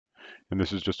and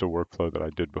this is just a workflow that I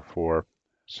did before.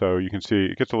 So you can see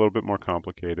it gets a little bit more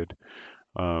complicated.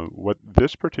 What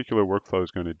this particular workflow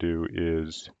is going to do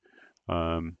is,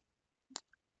 um,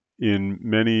 in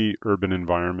many urban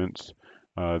environments,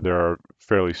 there are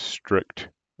fairly strict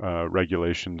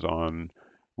regulations on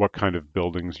what kind of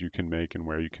buildings you can make and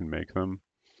where you can make them.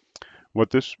 What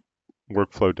this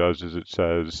workflow does is it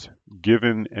says,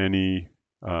 given any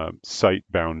site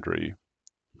boundary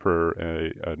for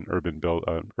an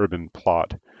urban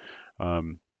plot,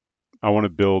 um, I want to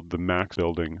build the max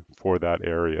building for that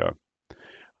area,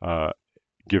 uh,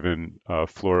 given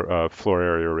floor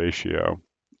area ratio.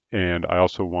 And I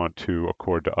also want to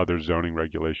accord to other zoning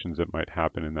regulations that might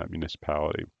happen in that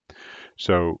municipality.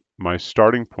 So my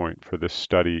starting point for this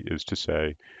study is to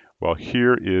say, well,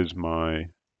 here is my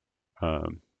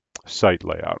um, site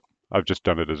layout. I've just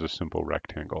done it as a simple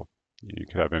rectangle. You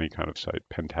could have any kind of site,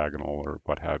 pentagonal or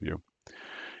what have you.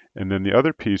 And then the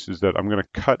other piece is that I'm going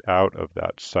to cut out of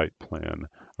that site plan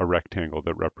a rectangle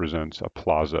that represents a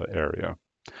plaza area.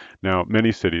 Now,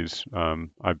 many cities,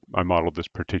 I modeled this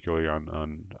particularly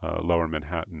on Lower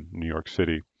Manhattan, New York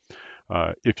City.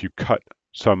 If you cut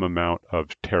some amount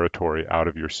of territory out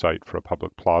of your site for a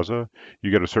public plaza,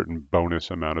 you get a certain bonus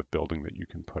amount of building that you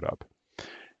can put up.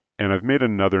 And I've made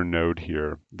another node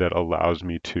here that allows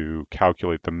me to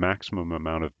calculate the maximum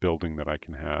amount of building that I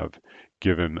can have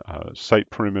given a site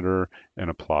perimeter and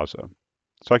a plaza.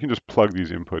 So I can just plug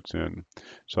these inputs in.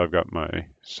 So I've got my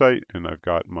site and I've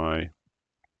got my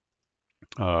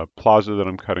plaza that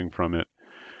I'm cutting from it.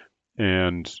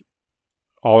 And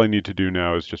all I need to do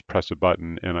now is just press a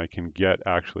button and I can get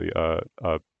actually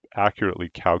a accurately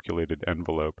calculated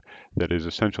envelope that is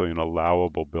essentially an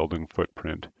allowable building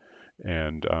footprint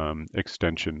and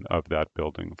extension of that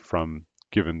building from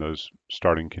given those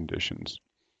starting conditions.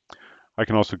 I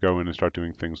can also go in and start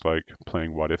doing things like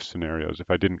playing what if scenarios.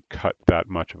 If I didn't cut that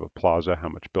much of a plaza, how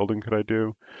much building could I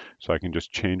do? So I can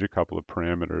just change a couple of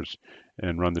parameters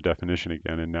and run the definition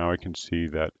again. And now I can see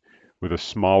that with a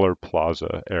smaller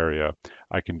plaza area,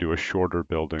 I can do a shorter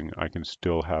building. I can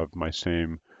still have my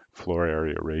same floor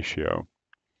area ratio.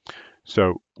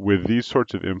 So with these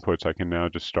sorts of inputs, I can now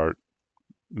just start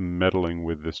meddling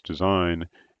with this design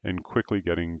and quickly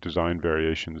getting design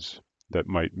variations that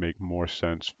might make more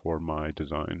sense for my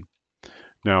design.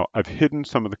 Now, I've hidden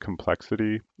some of the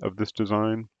complexity of this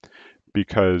design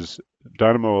because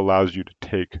Dynamo allows you to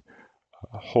take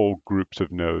whole groups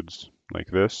of nodes like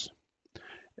this,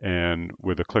 and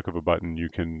with a click of a button, you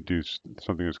can do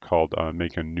something that's called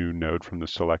make a new node from the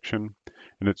selection,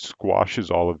 and it squashes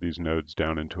all of these nodes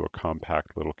down into a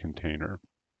compact little container.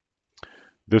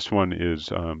 This one is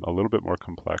a little bit more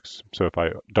complex. So if I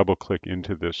double click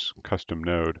into this custom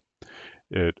node,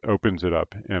 it opens it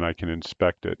up and I can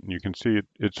inspect it. And you can see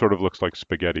it sort of looks like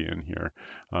spaghetti in here.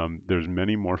 There's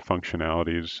many more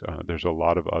functionalities. There's a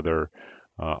lot of other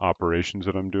operations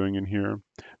that I'm doing in here.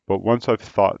 But once I've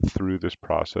thought through this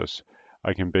process,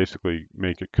 I can basically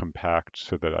make it compact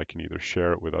so that I can either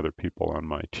share it with other people on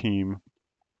my team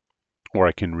or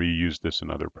I can reuse this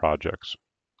in other projects.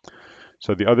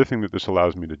 So the other thing that this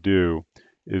allows me to do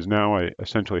is now I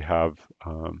essentially have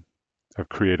I've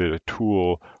created a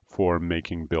tool for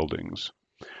making buildings.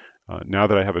 Now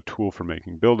that I have a tool for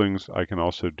making buildings, I can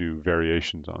also do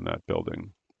variations on that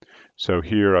building. So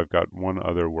here I've got one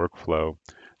other workflow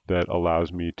that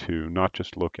allows me to not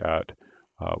just look at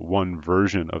one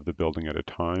version of the building at a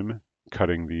time,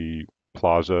 cutting the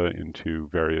plaza into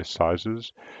various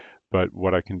sizes, but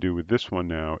what I can do with this one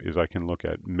now is I can look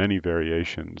at many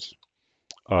variations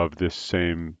of this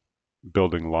same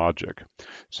building logic.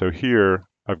 So here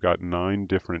I've got 9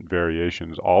 different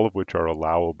variations, all of which are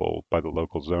allowable by the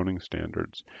local zoning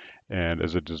standards. And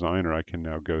as a designer, I can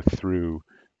now go through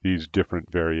these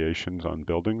different variations on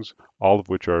buildings, all of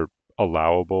which are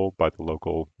allowable by the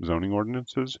local zoning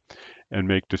ordinances, and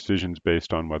make decisions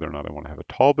based on whether or not I want to have a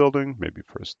tall building, maybe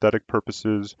for aesthetic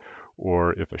purposes,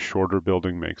 or if a shorter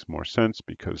building makes more sense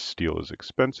because steel is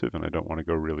expensive and I don't want to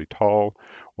go really tall,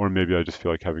 or maybe I just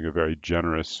feel like having a very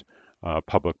generous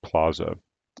public plaza,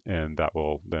 and that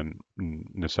will then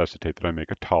necessitate that I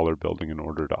make a taller building in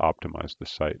order to optimize the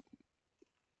site.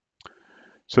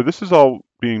 So this is all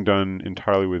being done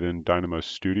entirely within Dynamo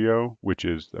Studio, which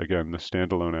is, again, the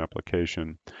standalone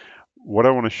application. What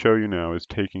I want to show you now is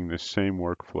taking this same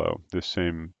workflow, this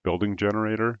same building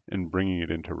generator, and bringing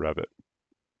it into Revit.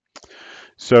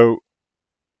 So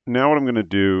now what I'm going to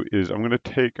do is I'm going to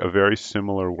take a very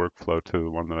similar workflow to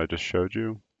the one that I just showed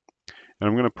you, and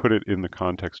I'm going to put it in the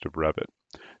context of Revit.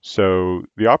 So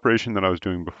the operation that I was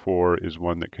doing before is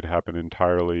one that could happen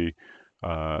entirely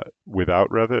without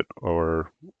Revit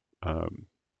or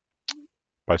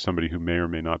by somebody who may or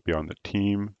may not be on the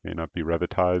team, may not be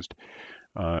Revitized.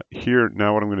 Here,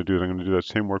 now what I'm going to do is I'm going to do that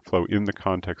same workflow in the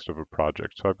context of a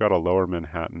project. So I've got a Lower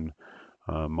Manhattan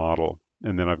model,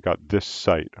 and then I've got this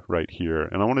site right here.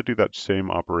 And I want to do that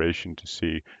same operation to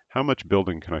see how much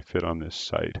building can I fit on this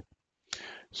site.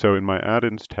 So in my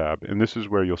add-ins tab, and this is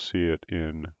where you'll see it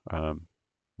in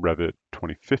Revit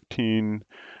 2015,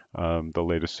 the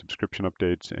latest subscription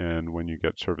updates, and when you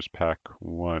get Service Pack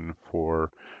 1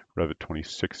 for Revit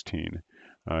 2016,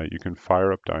 you can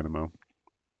fire up Dynamo,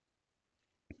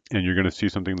 and you're going to see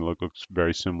something that looks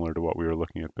very similar to what we were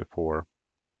looking at before.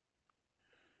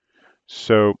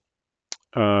 So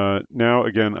now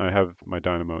again, I have my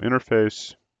Dynamo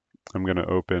interface. I'm going to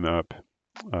open up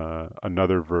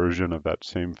another version of that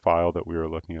same file that we were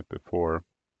looking at before.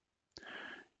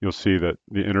 You'll see that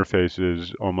the interface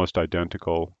is almost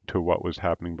identical to what was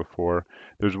happening before.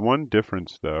 There's one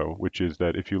difference though, which is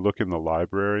that if you look in the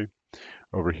library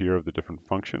over here of the different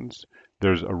functions,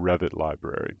 there's a Revit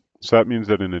library. So that means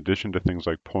that in addition to things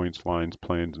like points, lines,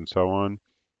 planes, and so on,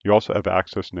 you also have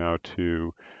access now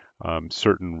to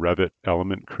certain Revit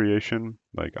element creation.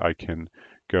 Like I can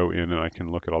go in and I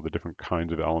can look at all the different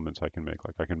kinds of elements I can make.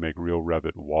 Like I can make real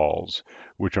Revit walls,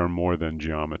 which are more than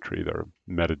geometry. They're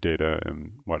metadata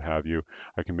and what have you.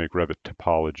 I can make Revit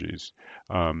topologies.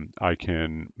 I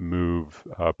can move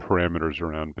parameters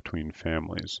around between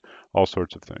families, all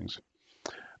sorts of things.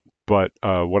 But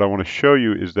what I want to show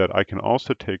you is that I can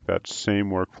also take that same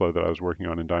workflow that I was working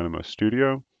on in Dynamo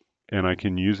Studio, and I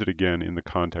can use it again in the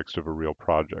context of a real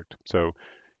project. So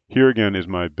here again is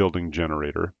my building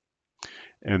generator.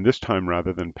 And this time,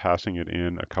 rather than passing it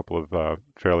in a couple of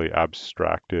fairly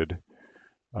abstracted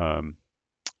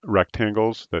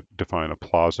rectangles that define a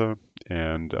plaza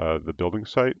and the building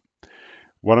site,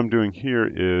 what I'm doing here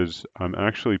is I'm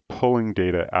actually pulling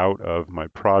data out of my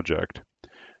project,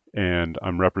 and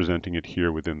I'm representing it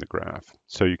here within the graph.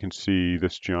 So you can see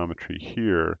this geometry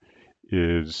here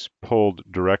is pulled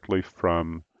directly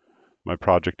from my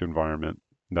project environment.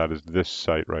 That is this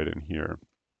site right in here.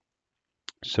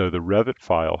 So the Revit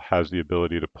file has the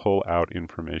ability to pull out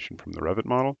information from the Revit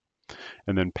model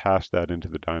and then pass that into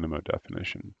the Dynamo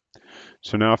definition.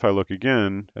 So now if I look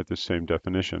again at this same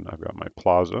definition, I've got my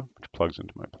plaza, which plugs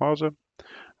into my plaza.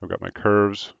 I've got my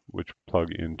curves, which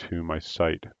plug into my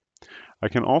site. I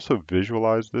can also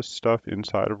visualize this stuff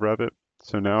inside of Revit.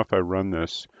 So now if I run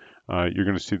this, you're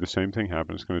going to see the same thing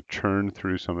happen. It's going to churn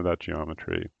through some of that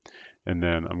geometry. And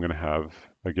then I'm going to have,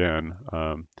 again,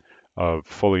 a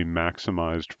fully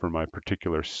maximized for my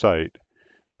particular site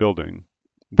building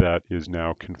that is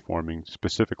now conforming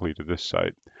specifically to this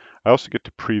site. I also get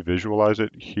to pre-visualize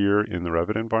it here in the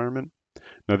Revit environment.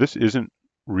 Now this isn't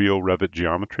real Revit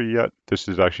geometry yet. This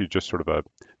is actually just sort of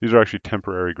these are actually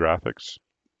temporary graphics.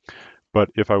 But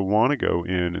if I want to go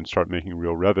in and start making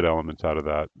real Revit elements out of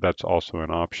that, that's also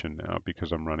an option now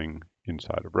because I'm running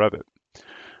inside of Revit.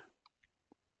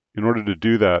 In order to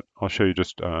do that, I'll show you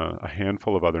just a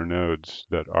handful of other nodes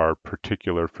that are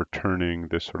particular for turning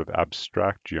this sort of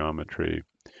abstract geometry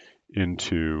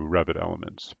into Revit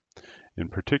elements. In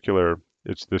particular,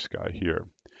 it's this guy here.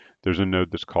 There's a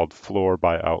node that's called floor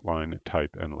by outline,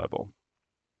 type, and level.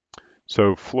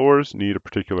 So floors need a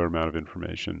particular amount of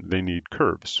information. They need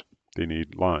curves. They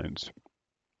need lines.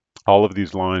 All of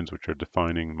these lines, which are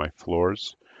defining my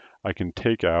floors, I can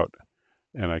take out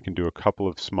and I can do a couple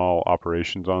of small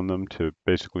operations on them to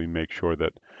basically make sure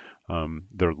that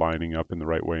they're lining up in the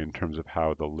right way in terms of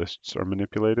how the lists are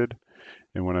manipulated.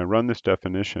 And when I run this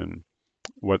definition,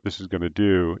 what this is going to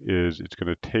do is it's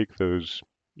going to take those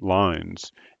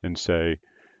lines and say,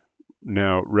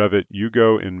 now Revit, you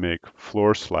go and make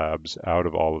floor slabs out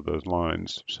of all of those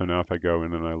lines. So now if I go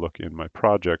in and I look in my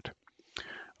project,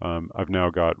 I've now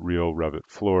got real Revit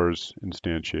floors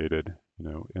instantiated,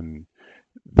 and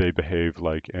they behave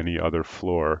like any other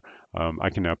floor. I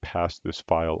can now pass this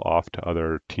file off to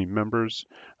other team members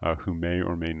who may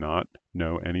or may not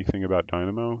know anything about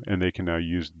Dynamo, and they can now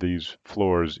use these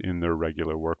floors in their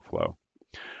regular workflow.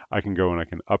 I can go and I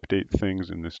can update things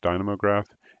in this Dynamo graph,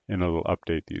 and it'll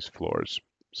update these floors.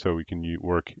 So we can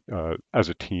work as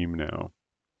a team now.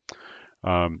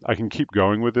 I can keep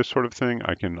going with this sort of thing.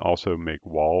 I can also make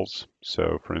walls.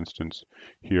 So for instance,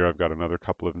 here I've got another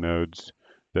couple of nodes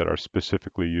that are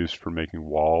specifically used for making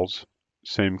walls.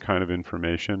 Same kind of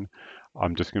information.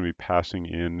 I'm just going to be passing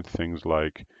in things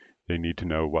like they need to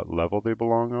know what level they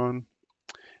belong on,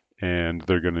 and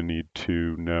they're going to need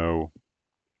to know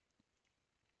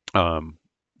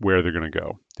where they're going to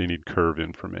go. They need curve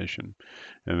information.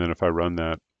 And then if I run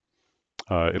that,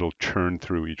 It'll churn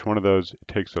through each one of those. It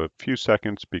takes a few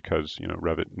seconds because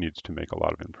Revit needs to make a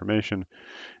lot of information.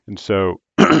 And so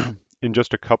in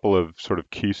just a couple of sort of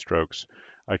keystrokes,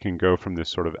 I can go from this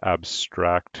sort of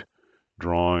abstract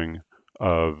drawing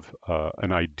of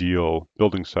an ideal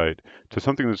building site to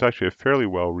something that's actually a fairly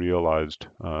well realized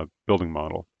building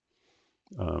model.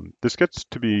 This gets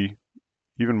to be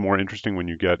even more interesting when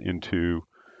you get into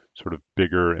sort of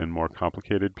bigger and more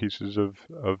complicated pieces of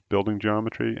building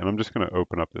geometry. And I'm just going to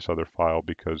open up this other file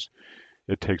because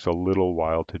it takes a little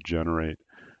while to generate.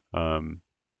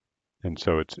 And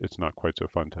so it's not quite so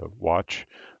fun to watch,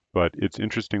 but it's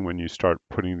interesting when you start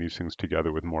putting these things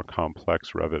together with more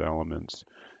complex Revit elements.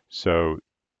 So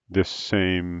this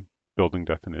same building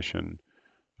definition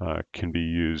can be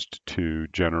used to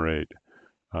generate,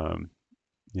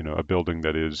 a building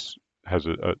that has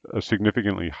a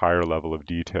significantly higher level of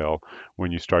detail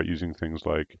when you start using things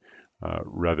like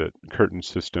Revit curtain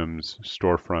systems,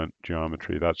 storefront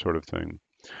geometry, that sort of thing.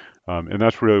 And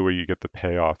that's really where you get the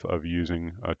payoff of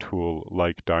using a tool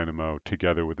like Dynamo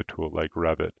together with a tool like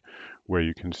Revit, where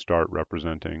you can start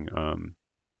representing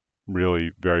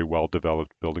really very well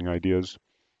developed building ideas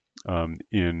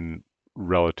in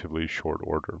relatively short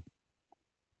order.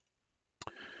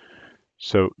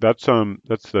 So that's a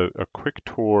quick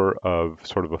tour of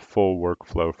sort of a full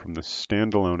workflow from the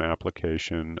standalone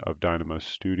application of Dynamo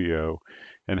Studio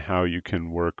and how you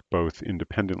can work both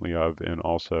independently of and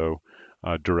also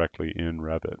directly in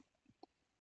Revit.